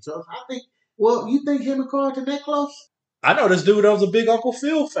choice. I think. Well, you think him and Carlton that close? I know this dude that was a big Uncle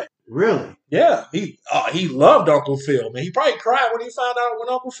Phil fan. Really? Yeah, he loved Uncle Phil. Man, he probably cried when he found out when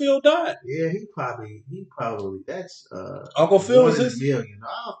Uncle Phil died. Yeah, he probably. That's Uncle Phil was his. Million.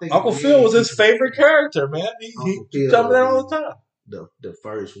 I don't think Uncle Phil was his favorite character, man. He told me that all the time. The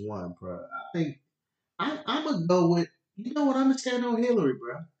first one, bro. I think I'm gonna go with. You know what? I'm gonna stand on Hillary,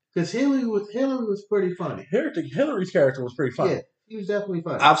 bro. Because Hillary was pretty funny. Hillary's character was pretty funny. Yeah, he was definitely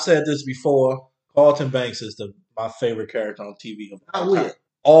funny. I've said this before. Carlton Banks is my favorite character on TV of all time.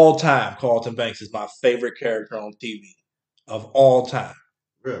 All time, Carlton Banks is my favorite character on TV of all time.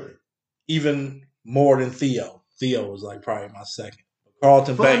 Really? Even more than Theo. Theo was like probably my second.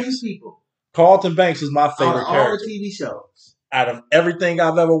 Carlton Banks. People. Carlton Banks is my favorite character. All the TV shows. Out of everything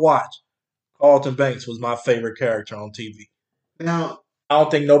I've ever watched, Carlton Banks was my favorite character on TV. Now, I don't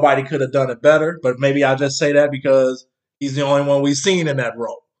think nobody could have done it better, but maybe I just say that because he's the only one we've seen in that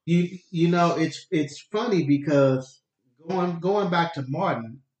role. It's funny because going back to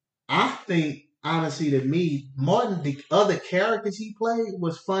Martin, I think honestly to me, Martin, the other characters he played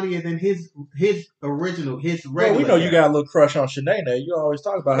was funnier than his regular. Well, we know you got a little crush on Shanae. You always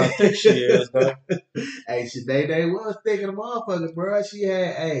talk about how thick she is, but hey, Shanae was thick in the motherfucker, bro. She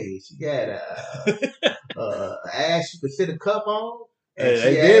had ass you could sit a cup on. Hey,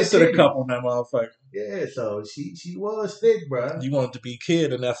 they did sit a cup on that motherfucker. Yeah, so she was thick, bro. You wanted to be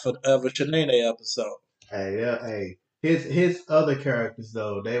kid in that Forever Shanae episode. Hey. His other characters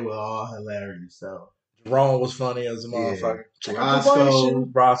though, they were all hilarious. So Jerome was funny as a motherfucker. Yeah.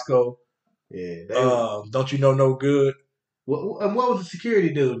 Roscoe. Yeah. Don't you know no good? What was the security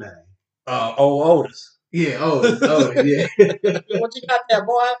dude name? Otis. Yeah, Otis. Yeah. What you got there,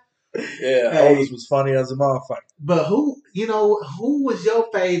 boy? Yeah, hey, Otis was funny as a motherfucker. But who was your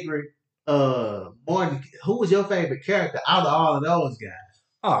favorite? Martin, who was your favorite character out of all of those guys?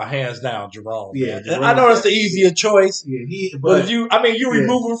 Oh, hands down, Jerome. Yeah, Jerome, I know it's the easier choice. Yeah, but you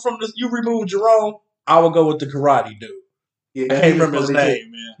remove him from this. You remove Jerome, I would go with the karate dude. Yeah, I can't remember his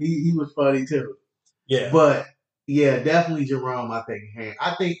name, man. He was funny too. Yeah, but yeah, definitely Jerome. I think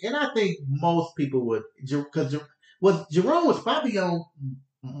most people would because Jerome was probably on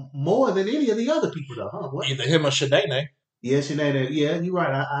more than any of the other people, though, huh? What? Either him or Shanae. Yeah, Shanae. Yeah, you're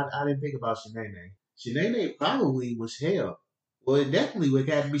right. I didn't think about Shanae. Shanae probably was hell. Well, it definitely would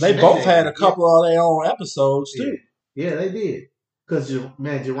have to be. They Shanae. both had a couple of their own episodes too. Yeah, they did. Because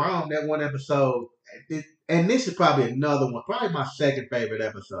man, Jerome, that one episode, and this is probably another one, probably my second favorite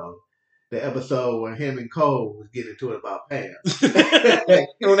episode. The episode where him and Cole was getting into it about Pam.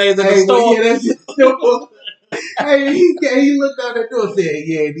 When they was in the store. Well, yeah, that's just simple. Hey, he looked out the door and said,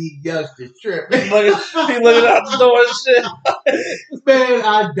 "Yeah, these youngsters tripping." He looking out the door and shit. Man,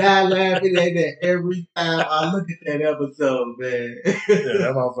 I die laughing at that every time I look at that episode, man. Yeah,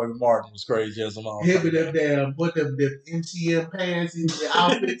 that motherfucking Martin was crazy as a motherfucker. Him with them damn, with them MCM pants and the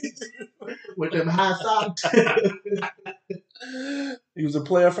outfits with them high socks. He was a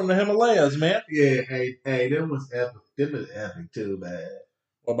player from the Himalayas, man. Yeah, hey, them was epic. Them was epic too, man.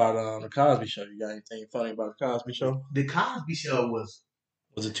 What about the Cosby Show? You got anything funny about the Cosby Show? The Cosby Show was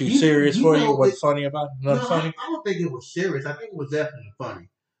it too serious for you? What's funny about it? Nothing funny? I don't think it was serious. I think it was definitely funny.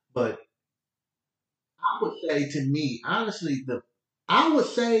 But I would say, to me, honestly, I would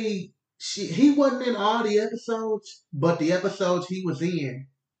say he wasn't in all the episodes, but the episodes he was in,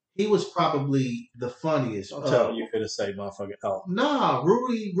 he was probably the funniest. I'm telling you, could have said motherfucking hell. Nah,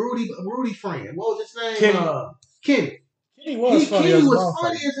 Rudy friend. What was his name? Kenny. Kenny was funny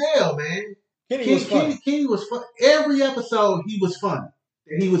as hell, man. Kenny was funny. Kenny was funny. Every episode he was funny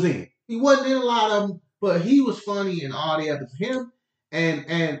that he was in. He wasn't in a lot of them, but he was funny in all the episodes. Him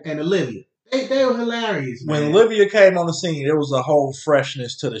and Olivia. They were hilarious, man. When Olivia came on the scene, there was a whole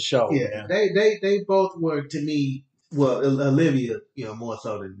freshness to the show. Yeah, man. They both were, to me, well, Olivia, more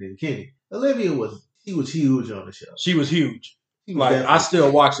so than Kenny. Olivia was huge on the show. She was huge. I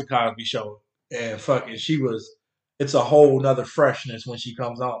still watch the Cosby Show, and fucking it's a whole nother freshness when she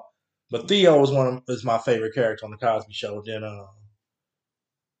comes on. But Theo is my favorite character on the Cosby Show. Then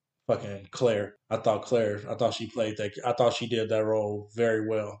fucking Claire. I thought she played that. I thought she did that role very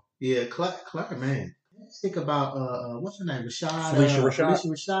well. Yeah, Claire, man. Let's think about what's her name? Felicia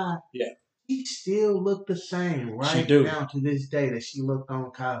Rashad. Yeah. She still looked the same now to this day that she looked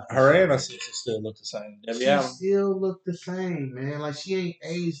on Cosby. Her and her sister still look the same. She still look the same, man. Like, she ain't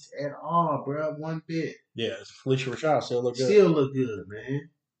aged at all, bro. One bit. Yeah, Felicia Rashad still look good. Still look good, man.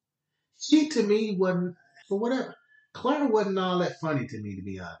 She, to me, wasn't, for whatever. Claire wasn't all that funny to me, to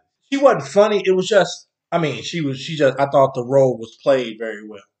be honest. She wasn't funny. It was just, I thought the role was played very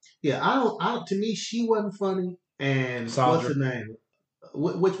well. Yeah, to me, she wasn't funny. And Sandra. What's her name?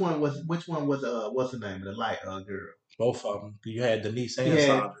 Which one was what's the name of the light girl? Both of them. You had Denise and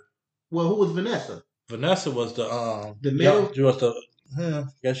Sandra. Well, who was Vanessa? Vanessa was the middle. She was I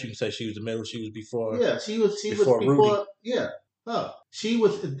guess you can say she was the middle. She was before. Yeah, she was before Rudy. Yeah, she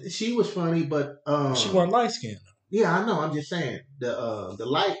was funny, but she wasn't light skinned. Yeah, I know. I'm just saying the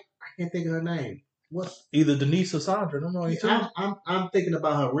light. I can't think of her name. What's either Denise or Sandra? I don't know. I'm thinking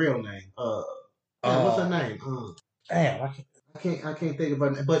about her real name. What's her name? Damn, I can't think of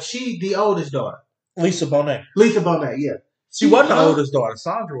her name. But she the oldest daughter. Lisa Bonet. Yeah. She wasn't the oldest daughter.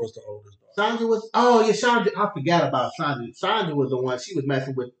 Sandra was the oldest daughter. Sandra was. Oh yeah, Sandra. I forgot about Sandra. Sandra was the one. She was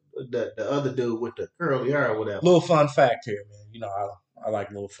messing with the other dude with the curly hair or whatever. Little fun fact here, man. I like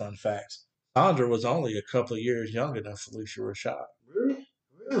little fun facts. Sandra was only a couple of years younger than Felicia Rashad. Really?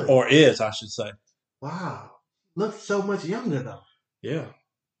 Or is, I should say. Wow. Looks so much younger though. Yeah.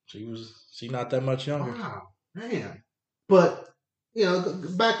 She not that much younger. Wow. Man. But,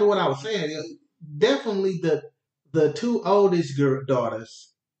 back to what I was saying, definitely the two oldest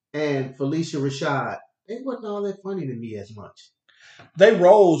daughters and Felicia Rashad, they wasn't all that funny to me as much. They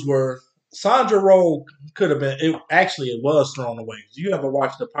roles were, Sandra role could have been, it was thrown away. You ever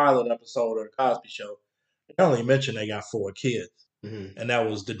watched the pilot episode of the Cosby Show? They only mentioned they got 4 kids. Mm-hmm. And that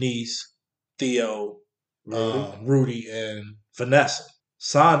was Denise, Theo, Rudy, and Vanessa.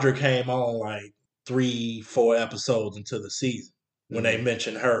 Sandra came on like 3-4 episodes into the season when they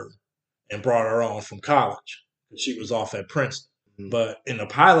mentioned her and brought her on from college. She was off at Princeton. Mm-hmm. But in the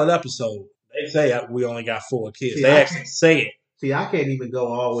pilot episode, they say we only got 4 kids. They actually say it. See, I can't even go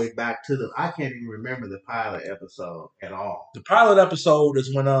all the way back to I can't even remember the pilot episode at all. The pilot episode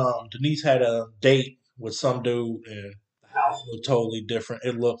is when Denise had a date with some dude and the house looked totally different.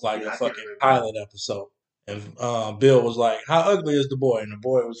 It looked like a fucking pilot episode. And Bill was like, "How ugly is the boy?" And the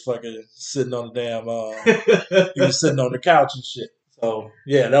boy was fucking sitting on the damn, he was sitting on the couch and shit. So,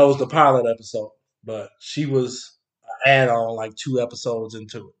 yeah, that was the pilot episode. But she was an add-on like 2 episodes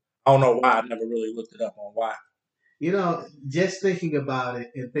into it. I don't know why. I never really looked it up on why. Just thinking about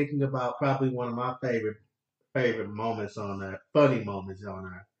it and thinking about probably one of my favorite moments on there, funny moments on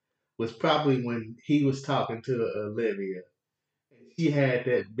there, was probably when he was talking to Olivia. And she had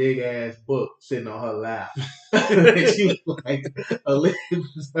that big ass book sitting on her lap. And she was like,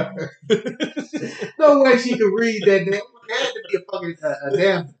 no way she could read that. Damn, it had to be a fucking a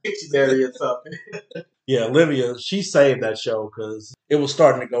damn dictionary or something. Yeah, Olivia, she saved that show because it was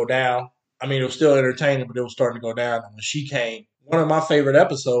starting to go down. I mean, it was still entertaining, but it was starting to go down. And when she came, one of my favorite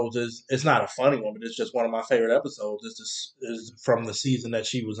episodes is, it's not a funny one, but it's just one of my favorite episodes. Is from the season that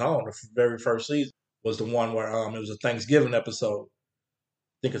she was on. The very first season was the one where it was a Thanksgiving episode.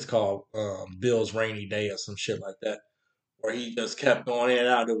 I think it's called Bill's Rainy Day or some shit like that, where he just kept going in and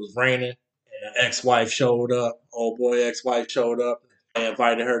out. It was raining, and ex-wife showed up. Old boy ex-wife showed up and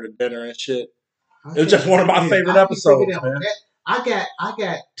invited her to dinner and shit. It was just one of my favorite episodes, man. I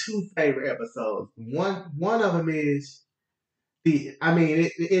got two favorite episodes. One of them is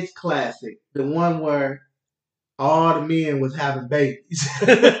it's classic. The one where all the men was having babies.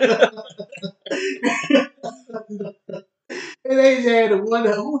 And they had the one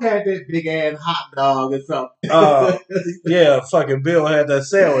who had that big ass hot dog or something. Yeah, fucking Bill had that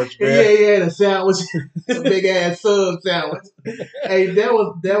sandwich, man. Yeah, he had a sandwich, a big ass sub sandwich. Hey, that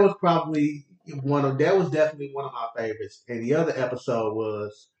was probably that was definitely one of my favorites. And the other episode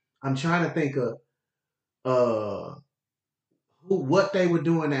was, I'm trying to think of what they were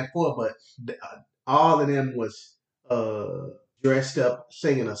doing that for, but all of them was dressed up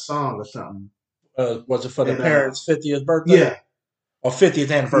singing a song or something. Was it for the parents' 50th birthday? Yeah. Or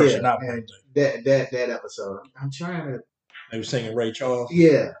 50th anniversary, not birthday. That episode. I'm trying to. They were singing Ray Charles.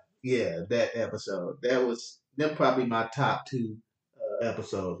 Yeah, that episode. That was them probably my top two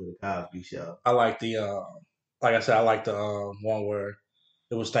episodes of the Cosby Show. I like the, like I said, I like the one where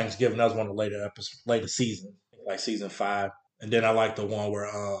it was Thanksgiving. That was one of the later season, like season 5. And then I like the one where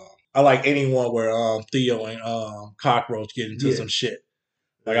I like any one where Theo and Cockroach get into some shit.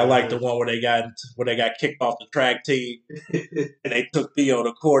 Like I like the one where they got kicked off the track team and they took Theo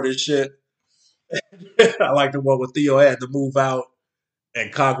to court and shit. I like the one where Theo had to move out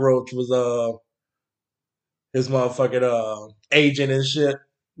and Cockroach was his motherfucking agent and shit.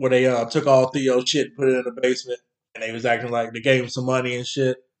 Where they took all Theo's shit and put it in the basement and they was acting like they gave him some money and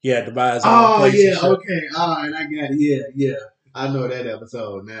shit. He had to buy his own place. Oh yeah, okay, all right, I got it. Yeah, I know that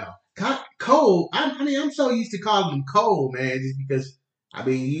episode now. Cole, I'm so used to calling him Cole, man, just because. I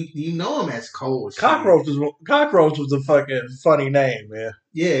mean, you know him as Cole. Cockroach was a fucking funny name, man.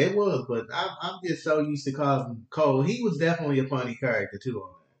 Yeah, it was, but I'm just so used to calling him Cole. He was definitely a funny character too.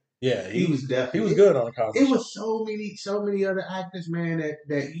 Yeah, he was definitely. He was good on the Cosby Show. It was so many other actors, man,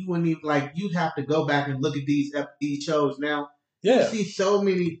 that you wouldn't even like. You'd have to go back and look at these shows now. Yeah, you see so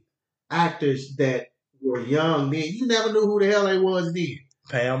many actors that were young then. You never knew who the hell they was then.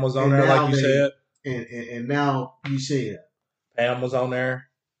 Pam was on there, like you said, and now you see it. Pam was on there.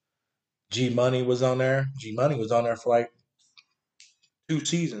 G Money was on there. G Money was on there for like 2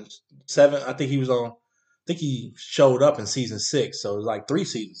 seasons. 7. I think he showed up in season 6. So it was like 3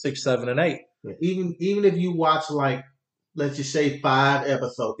 seasons, 6, 7, and 8. Yeah, even if you watch like, let's just say 5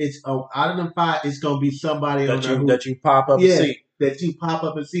 episodes, it's out of them 5, it's gonna be somebody that you pop up and see. That you pop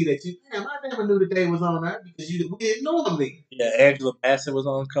up and see that you, damn, I never knew that they was on there because we didn't know them then. Yeah, Angela Bassett was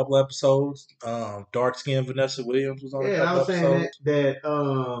on a couple episodes. Dark skinned Vanessa Williams was on a couple episodes. Yeah, I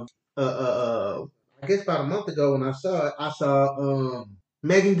was saying that I guess about a month ago when I saw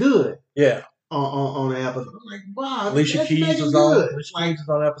Megan Good. Yeah. On the episode. I'm like, wow. Alicia Keys was on. Alicia Keys was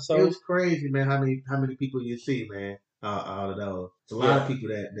on episodes. It was crazy, man, how many people you see, man, out of those. It's a lot of people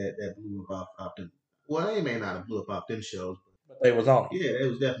that blew up off them. Well, they may not have blew up off them shows, but they was on. Yeah, they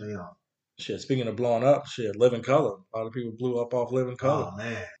was definitely on. Shit, speaking of blowing up, Living Color. A lot of people blew up off Living Color. Oh,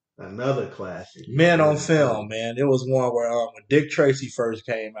 man. Another classic. Men on Film, man. It was one where when Dick Tracy first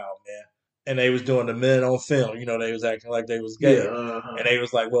came out, man, and they was doing the Men on Film. You know, they was acting like they was gay. Yeah, and they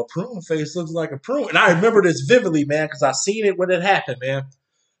was like, well, Prune Face looks like a prune. And I remember this vividly, man, because I seen it when it happened, man.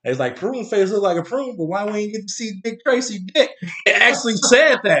 They was like, Prune Face look like a prune, but why we ain't get to see Dick Tracy dick? They actually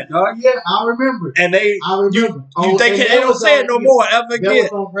said that, dog. Yeah, I remember. And they don't say it no more ever again.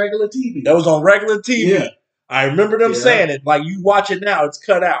 That was on regular TV. That was on regular TV. Yeah. I remember them saying it. Like, you watch it now, it's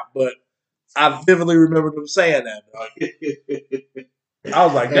cut out. But I vividly remember them saying that, dog. I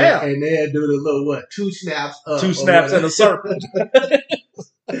was like, damn. And they'd do the little, 2 snaps up. 2 snaps in a circle.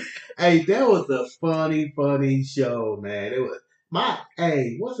 Hey, that was a funny show, man. It was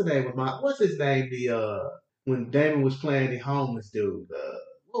what's his name? When Damon was playing the homeless dude,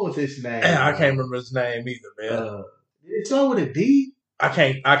 what was his name? I can't remember his name either, man. Did it start with a D? I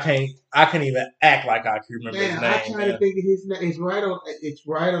can't even act like I can remember his name. I try to think of his name. It's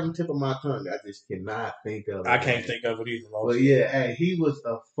right on the tip of my tongue. I just cannot think of it. I can't think of it either. But yeah, hey, he was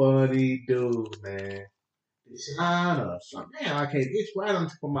a funny dude, man. Shine or something. Man, I can't. It's right on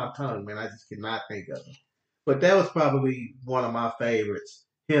top of my tongue, man. I just cannot think of it. But that was probably one of my favorites.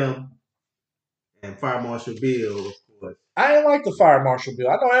 Him and Fire Marshal Bill, of course. I didn't like the Fire Marshal Bill.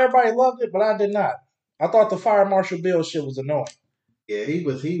 I know everybody loved it, but I did not. I thought the Fire Marshal Bill shit was annoying. Yeah, he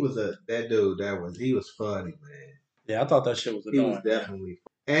was that dude. He was funny, man. Yeah, I thought that shit was annoying. He was definitely.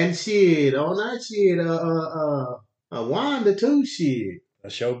 And shit, on that shit, Wanda too, shit.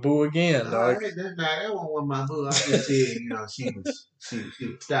 That's your boo again, dog. That wasn't my boo. I just said, she was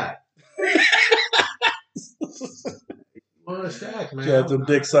stacked. Was stacked, man. She had them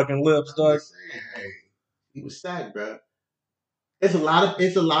dick sucking lips, dog. Hey, he was stacked, bro. It's a lot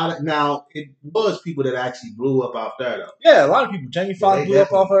of. Now it was people that actually blew up off there, though. Yeah, a lot of people. Jamie Foxx blew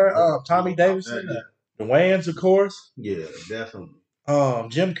up off her. Tommy Davidson, the Wayans, of course. Yeah, definitely.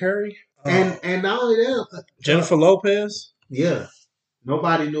 Jim Carrey, and not only that, Jennifer Lopez. Yeah,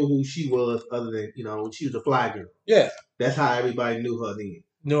 nobody knew who she was other than when she was a fly girl. Yeah, that's how everybody knew her then.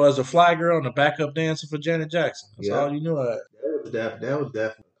 Knew her as a fly girl and a backup dancer for Janet Jackson. That's all you knew her. That was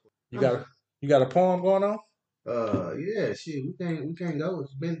definitely. You got a poem going on? Yeah, shit. We can't go.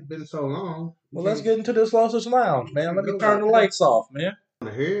 It's been so long. Well, let's get into this Lotus Lounge, man. Let me turn the lights off, man.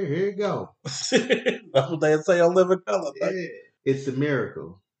 Here you go. That's what they say on Living Color. Yeah. It's a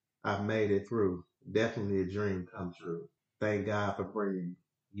miracle. I've made it through. Definitely a dream come true. Thank God for bringing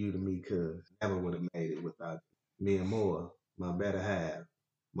you to me, cause never would have made it without you. Me and more, my better half.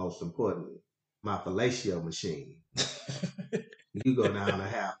 Most importantly, my fellatio machine. You go down and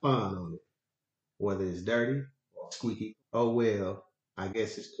have fun on it. Whether it's dirty or squeaky. Oh well, I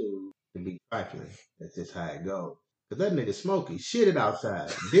guess it's cool to be trifling. That's just how it goes. Cause that nigga Smokey shitted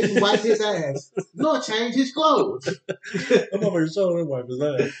outside. Didn't wipe his ass, nor change his clothes. I'm over here showing him wipe his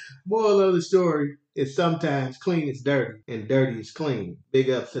ass. Moral of the story is sometimes clean is dirty and dirty is clean. Big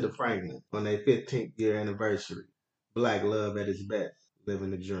ups to the Franklin on their 15th year anniversary. Black love at its best.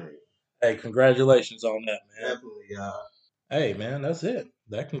 Living the dream. Hey, congratulations on that, man. Definitely, y'all. Hey, man, that's it.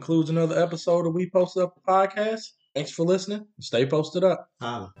 That concludes another episode of We Posted Up the Podcast. Thanks for listening. Stay posted up.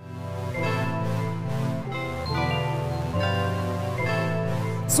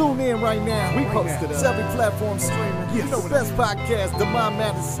 Tune in right now. We posted up. Every platform streaming. Yes. The best podcast, The Mind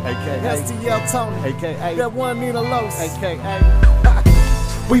Matters. A.K.A. STL Tony. A.K.A. That one Nina Los. A.K.A.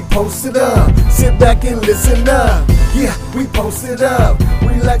 We posted up. Sit back and listen up. Yeah, we posted up.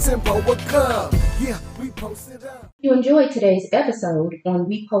 Relax and pour a cup. Yeah, we posted up. If you enjoyed today's episode on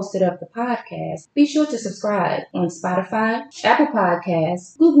We Posted Up the Podcast, be sure to subscribe on Spotify, Apple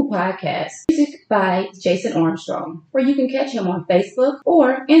Podcasts, Google Podcasts, music by Jason Armstrong, where you can catch him on Facebook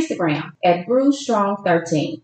or Instagram at BrewStrong13.